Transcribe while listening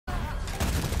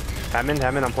Hammond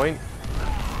on point.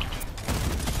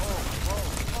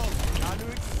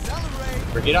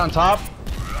 Brigida on top.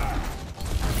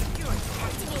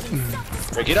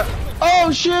 Brigida.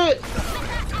 Oh shit!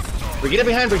 Brigida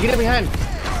behind.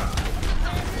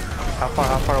 How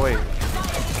far away?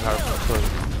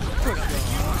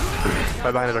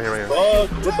 Right behind it right here. Fuck!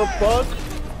 What the fuck?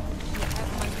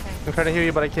 I'm trying to hear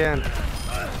you, but I can't.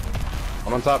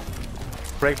 I'm on top.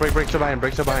 Break still behind.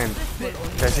 Yeah,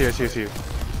 I see you.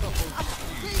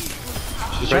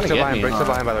 She's Break trying to still get behind, me. break still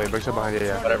behind, by the way. Break still behind,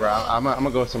 yeah. Whatever. I'm gonna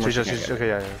go somewhere. She's okay,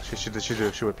 yeah.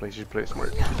 She would play. She play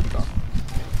smart.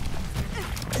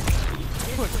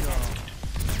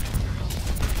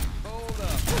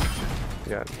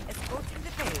 Yeah.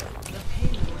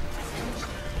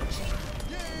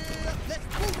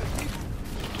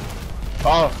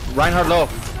 Oh, Reinhardt low.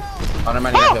 On a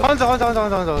man. Oh,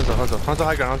 Hanzo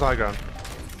high ground.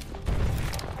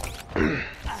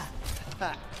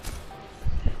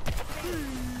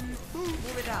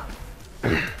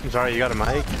 I'm sorry, you got a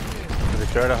mic?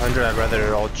 If you're at 100, I'd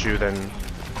rather ult you than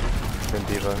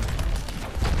D.Va.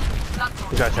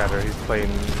 He's got chatter, he's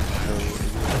playing...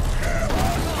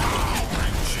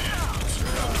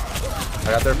 I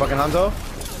got their fucking Hanzo.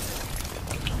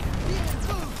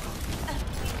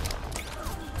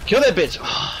 Kill that bitch!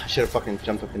 Oh, I should have fucking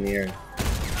jumped up in the air.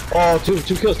 Oh, two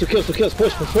kills.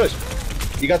 Push.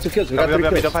 You got 2 kills. We got 3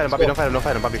 kills. Don't fight him,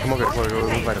 Bobby. Come over here.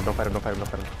 Don't fight him.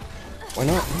 Why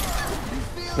not?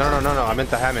 No. I meant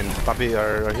the Hammond. Bobby,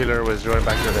 our healer, was running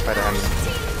back here to fight a Hammond.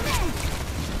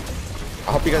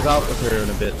 I'll help you guys out with her in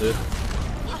a bit, dude.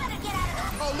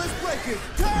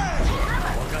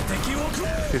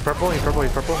 He's purple. They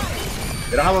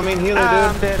don't have a main healer, dude.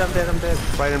 I'm dead.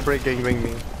 Fight and break, gangbang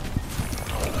me.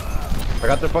 I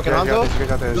got their fucking Hanzo.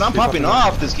 Dude, I'm popping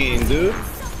off this game, dude.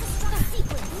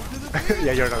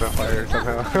 Yeah, you're not on fire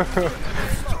somehow.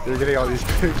 You're getting all these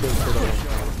kills.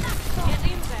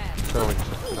 Oh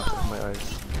my eyes.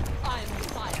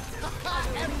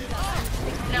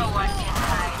 No one can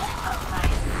hide from my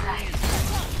sight.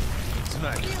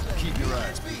 Smack. Keep your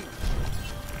eyes peeled.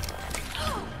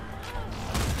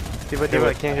 D.Va,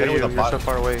 I can't hear you. You're so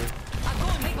far away.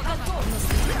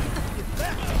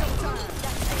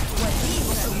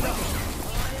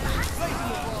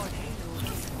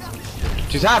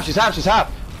 She's half.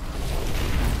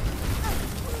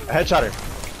 I headshot her.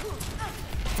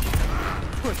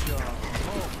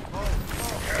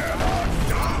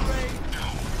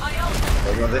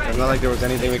 It's not like there was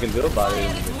anything we can do about it.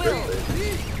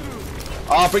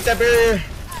 Oh, break that barrier!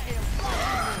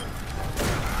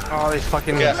 Oh, these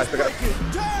fucking... Yeah, I forgot.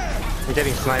 I'm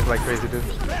getting sniped like crazy, dude.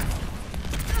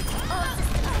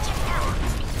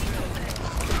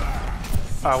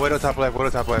 Widow top left. I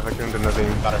couldn't do nothing.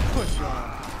 Got her.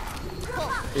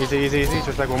 Easy.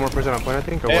 Just like one more person on point, I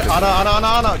think. Or Hey, what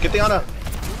Ana! Get the Ana!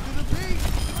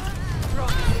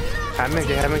 Hammond,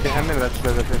 get Hammond. That's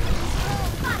it.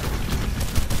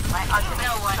 My ultimate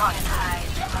no one can hide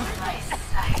from my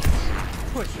sight.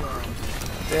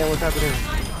 Damn, what's happening?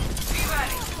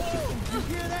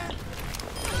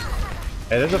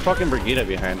 Hey, there's a fucking Brigida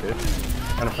behind, dude.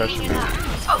 Kind of pressure me.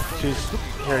 She's...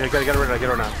 Here, get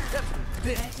her now.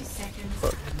 30 seconds.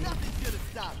 Fuck.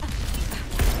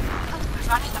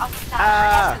 Running off the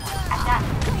side.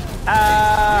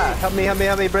 Help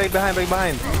me, break behind.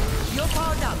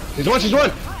 She's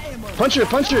one! Punch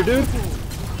her, dude!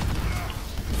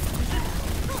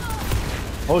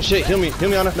 Oh shit, heal me,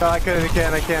 Ana. No, I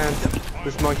can't.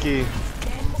 This monkey.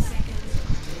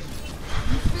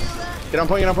 Get on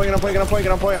point. I'll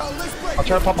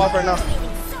try to pop off right now.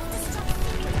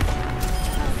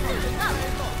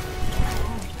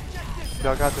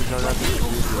 Y'all got this.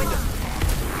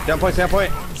 Stay on point.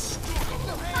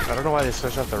 I don't know why they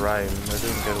switched off the Ryan. They're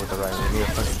doing good with the Ryan. They need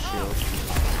a fucking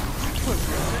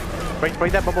shield.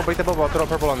 Break that bubble. I'll throw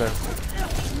purple on there.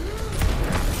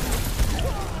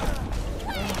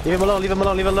 Leave him alone.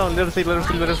 Let him sleep.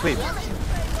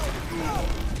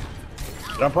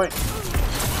 Get on point.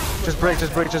 Just break.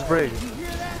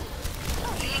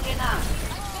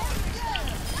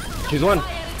 She's one.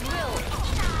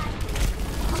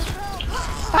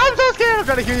 I'm so scared. I'm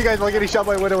trying to kill you guys while getting shot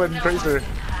by Widow and Tracer.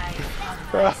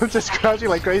 I'm just crouching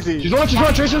like crazy. She's one.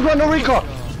 Tracer's one, no recall.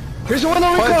 Tracer one,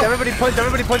 no recall. Everybody punch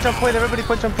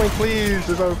on point, please.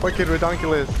 This is fucking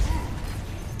ridiculous.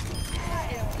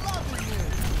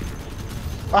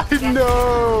 I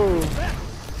know.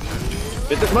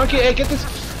 Get this monkey, hey, get this.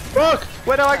 Fuck.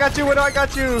 Widow, I got you.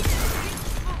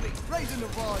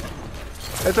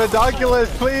 It's ridiculous,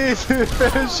 please.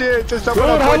 Finish it. Just Dude,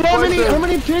 how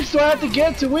many picks do I have to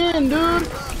get to win, dude?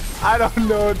 I don't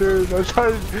know, dude. I'm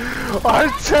sorry. Our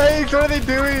tanks, what are they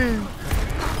doing?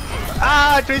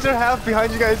 Ah, Tracer half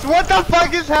behind you guys. What the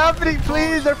fuck is happening?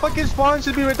 Please, their fucking spawn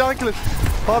should be ridiculous.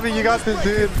 Bobby, you got this,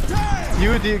 dude.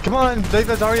 You, dude. Come on, leave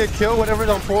the Zarya kill whatever's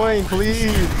on point,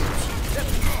 please.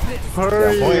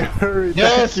 Hurry, hurry.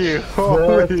 Yes. Thank you.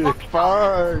 Holy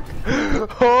fuck.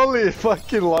 Holy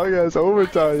fucking long ass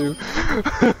overtime.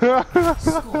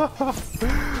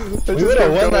 We would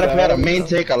have won that if we had a main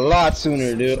take a lot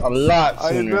sooner, dude. A lot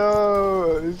sooner. I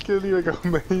know. It's gonna like a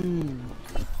main.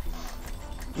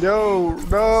 Yo,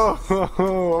 no.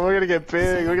 We're gonna get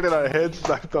big. We're gonna get our heads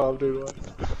knocked off, dude.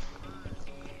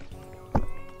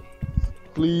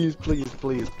 Please, please,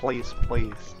 please, please,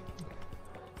 please.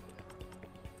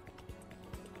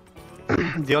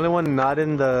 The only one not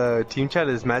in the team chat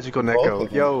is Magical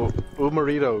Neko. Yo,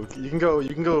 Umarito, you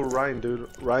can go Ryan, dude.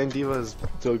 Ryan Diva is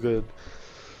still good.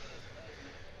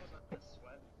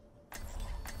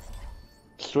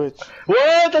 Switch.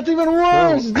 What? That's even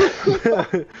worse! No.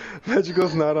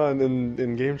 Magical's not on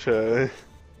in game chat.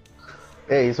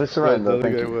 Hey, he switched to Ryan though, The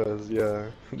other guy was, yeah.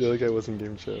 The other guy was in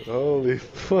game chat. Holy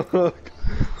fuck.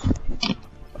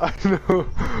 I know.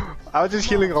 I was just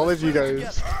healing all of you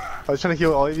guys. I was trying to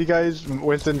heal all of you guys.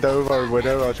 Winston dove or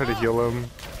whatever, I was trying to heal him.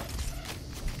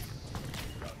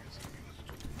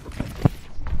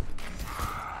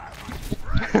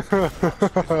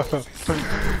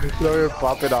 So you're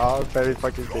popping off every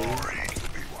fucking game.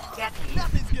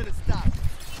 Nothing's gonna stop.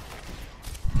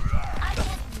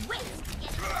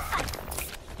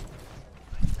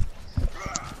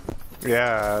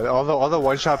 Yeah, all the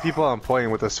one-shot people on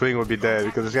point with the swing would be dead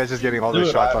because this guy's just getting all the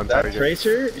shots on that target.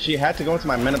 Tracer, she had to go into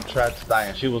my minute trap to die,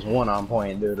 and she was one on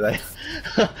point, dude. Like,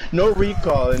 no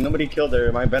recall, and nobody killed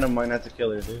her. My Venom might have to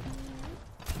kill her, dude.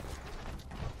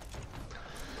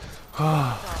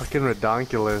 Fucking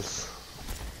redonkulous.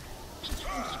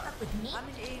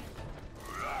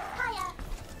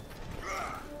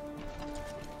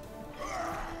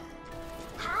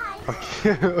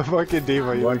 Fucking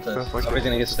Diva, you look so fucking... Somebody's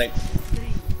gonna get sniped.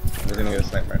 Somebody's gonna get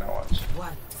sniped right now, watch.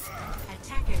 One.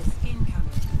 Attackers incoming.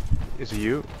 Is it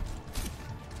you?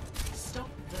 Stop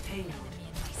the payload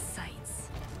in my sights.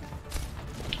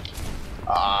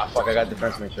 Ah, fuck, I got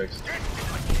defense matrix.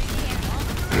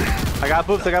 I got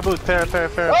boots, fair,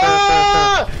 fair.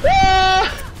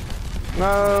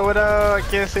 No, what up? I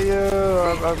can't see you.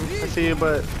 I see you,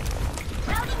 but...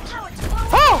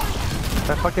 Oh!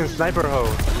 That fucking sniper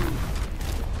hoe.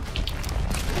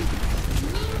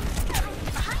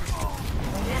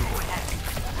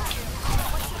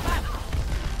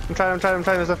 I'm trying.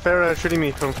 There's a Pharah shooting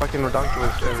me from fucking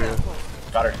redonkulous area.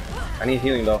 Got her. I need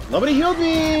healing though. Nobody healed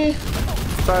me!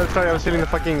 Sorry, I was hitting the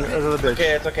fucking other bitch.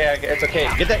 It's okay.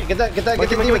 Get that.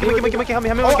 Monkey, help me,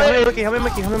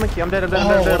 I'm dead.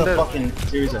 What a fucking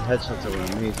series of headshots that were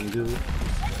amazing, dude.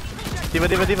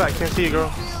 Diva, I can't see you,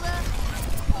 girl.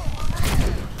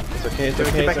 It's okay.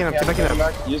 Keep backing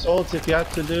up. Use ults if you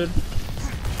have to, dude.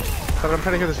 I'm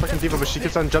trying to heal this fucking Diva, but she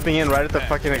keeps on jumping in right at the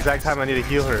fucking exact time I need to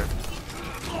heal her.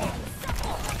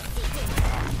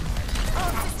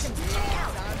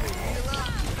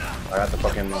 I got the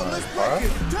fucking Pharah?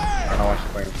 I don't know why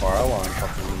she's playing Pharah while I'm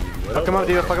fucking... Fuck him up,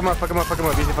 Diva, fuck him up.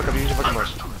 Easy fuck him up.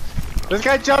 This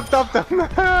guy jumped off the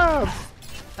map!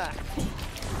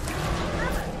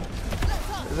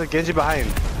 There's a Genji behind.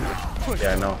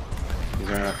 Yeah, I know. He's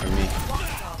running after me.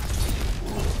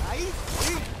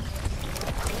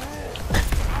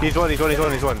 He's one.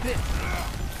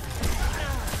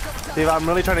 Diva, I'm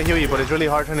really trying to heal you, but it's really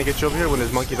hard trying to get you over here when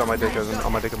there's monkeys on my dick.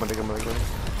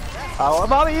 Oh,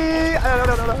 Bobby!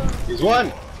 No. He's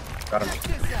one! Got him.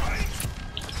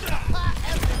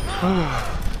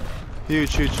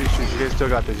 Shoot. You guys still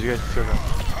got this.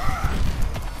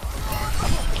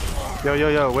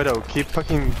 Yo, Widow, keep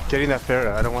fucking getting that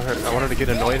Pharah. I want her to get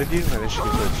annoyed at you, and then she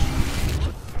can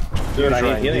switch. Dude, I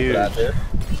need healing for that, dude.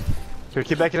 Here,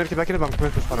 keep backing up. I'm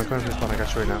coming for spawn. I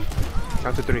got you right now.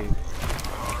 Count to 3.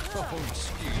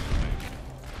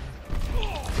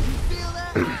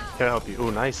 Can I help you?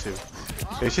 Ooh, nice, dude.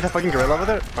 Hey, you see that fucking gorilla over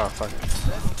there? Oh, fuck.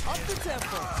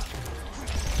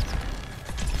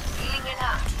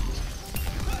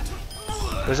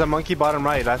 There's a monkey bottom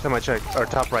right, last time I checked. Or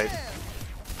top right.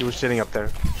 He was sitting up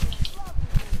there.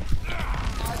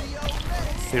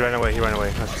 He ran away.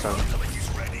 That's the sound.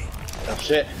 Oh,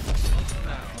 shit.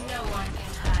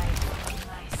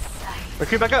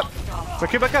 McCree, back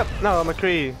up! No,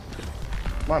 McCree.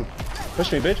 Come on.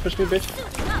 Push me, bitch.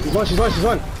 She's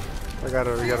one. We got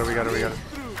her.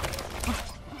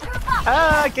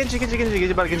 Ah, Genji,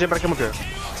 better come up here.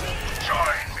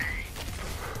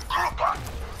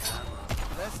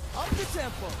 Let's up the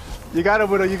tempo. You got him,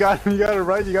 Widow. You got him. You got him,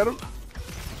 right? You got him.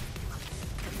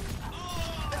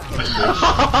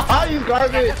 He's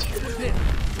garbage.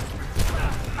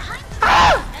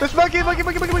 This monkey.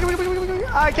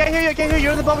 I can't hear you. I can't hear you.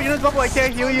 You're in the bubble. You're in the bubble. I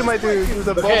can't hear you, my dude. It's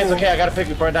okay, it's okay. I gotta pick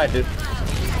before I die, dude.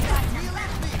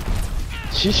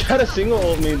 She tried to single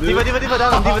ult me, dude. Diva, dive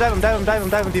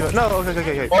him, Diva. No,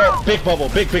 okay. Oh, big bubble,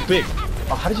 big.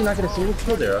 Oh, how did you not get a single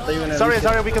kill there? I thought you were gonna.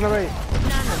 Sorry, weak on the right.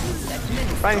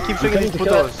 Ryan, keep swinging these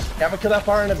putos. Yeah, I'm gonna kill that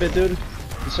far in a bit, dude.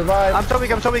 You survived. I'm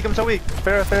so weak.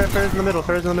 Fair is in the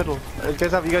middle. You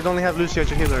guys only have Lucio as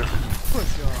your healer.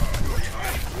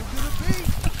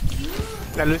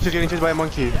 Yeah, Lucio's getting chased by a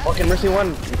monkey. Fucking Mercy 1,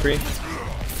 you free.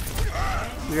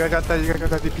 You guys got that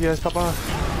DPS. Papa,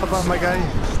 my guy.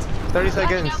 30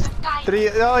 seconds. 3.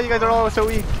 Oh, you guys are all so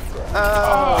weak.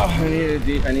 I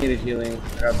needed healing.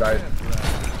 I died.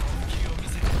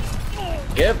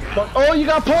 Get fucked. Oh, you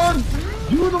got pulled!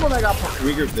 You were the one that got pulled.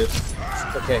 Regroup this.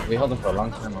 It's okay, we held him for a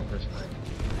long time on first.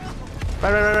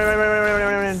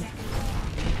 Right.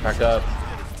 Back up.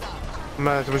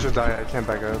 Man, we just die. I can't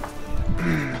back up.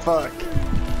 Fuck.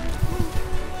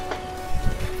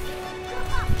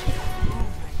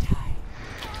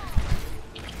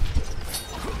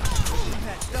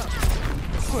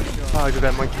 Oh, dude,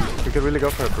 that monkey. We could really go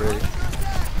for a break.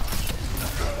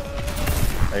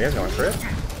 Are you guys going for it?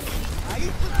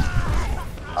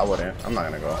 I wouldn't. I'm not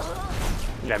gonna go.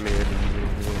 Yeah, me.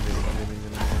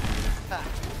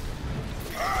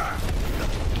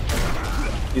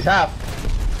 He's half.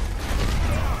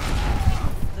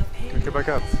 Get back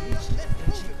up.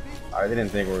 I didn't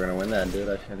think we were gonna win that, dude.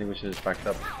 I think we should just back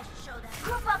up.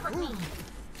 Group up with me.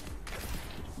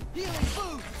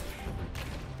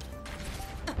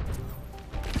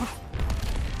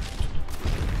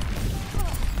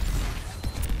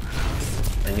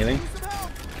 Anything?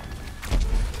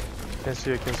 Can't see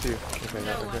you. Okay,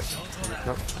 no, okay.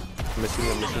 No. I'm missing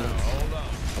you.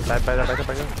 Back up.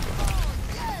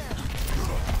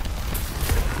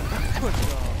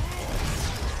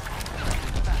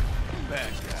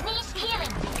 Needs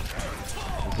healing.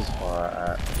 This is far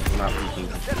I'm not peeking.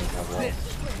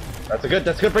 That's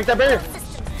good. Break that barrier.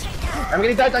 I'm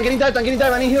getting died. I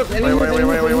need heal. Wait.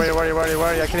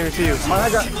 I can't even see you.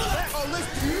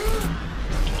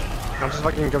 I'm just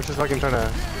fucking trying to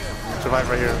survive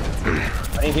right here.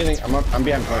 I need healing. I'm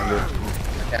behind point, dude.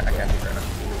 I can't heal right now.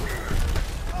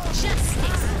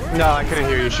 No, I couldn't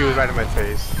hear you. She was right in my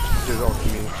face. She was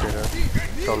ulting me straight up.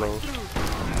 Solo.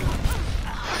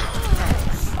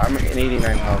 I'm at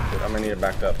 89 health, dude. I'm gonna need to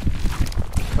back up.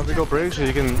 How we go break so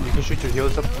you can shoot your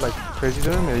heals up like crazy to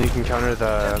them, and you can counter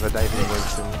the diving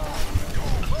links.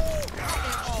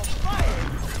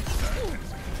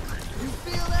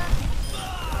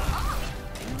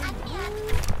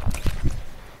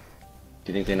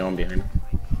 Do you think they know I'm behind him?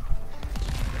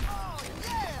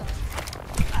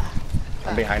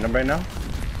 I'm behind him right now.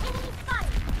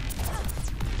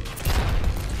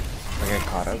 I get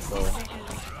caught up, so.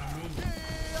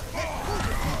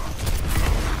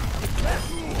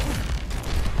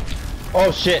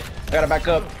 Oh shit! I gotta back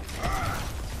up.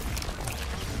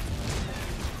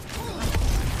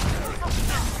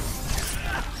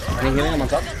 Any healing? I'm on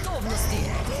top.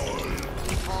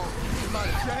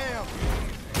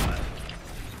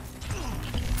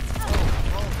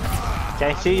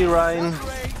 Can't see you, Ryan.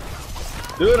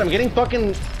 Dude, I'm getting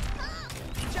fucking.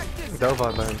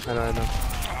 Dova, man. I know.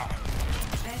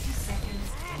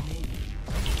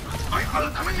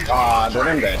 Ah, don't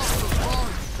end that.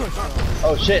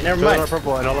 Oh shit, never mind.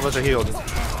 Purple, and all of us are healed.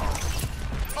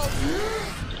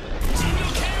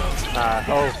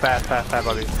 Oh, fast,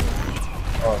 buddy.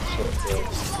 Oh shit, dude.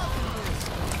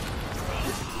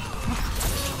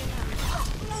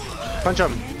 Punch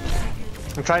him.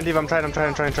 I'm trying, Diva. I'm trying.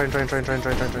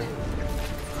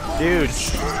 Huge.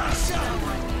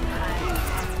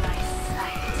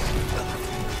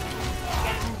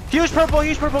 Huge purple.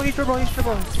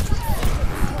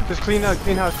 Just clean house.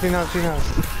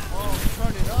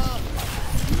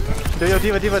 Yo,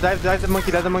 Diva, dive the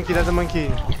monkey.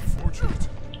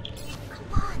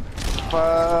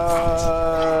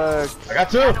 Fuck. I got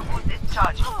 2.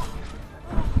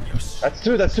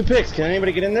 That's two picks. Can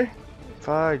anybody get in there?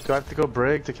 Fuck, do I have to go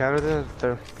break to counter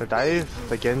the dive?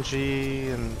 The Genji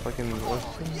and fucking what's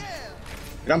it?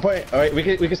 Get on point. Alright, we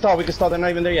can stall. They're not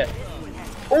even there yet.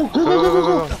 Oh,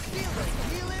 go.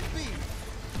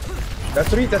 That's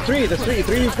 3.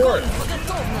 3v4.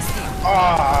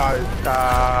 I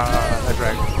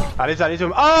drank. I need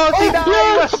him. Oh, see that?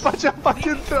 Yes! A bunch of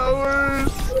fucking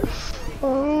towers.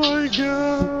 Oh my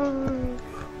god.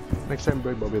 Next time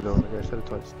break Bobby though. Like I said it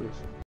twice, please.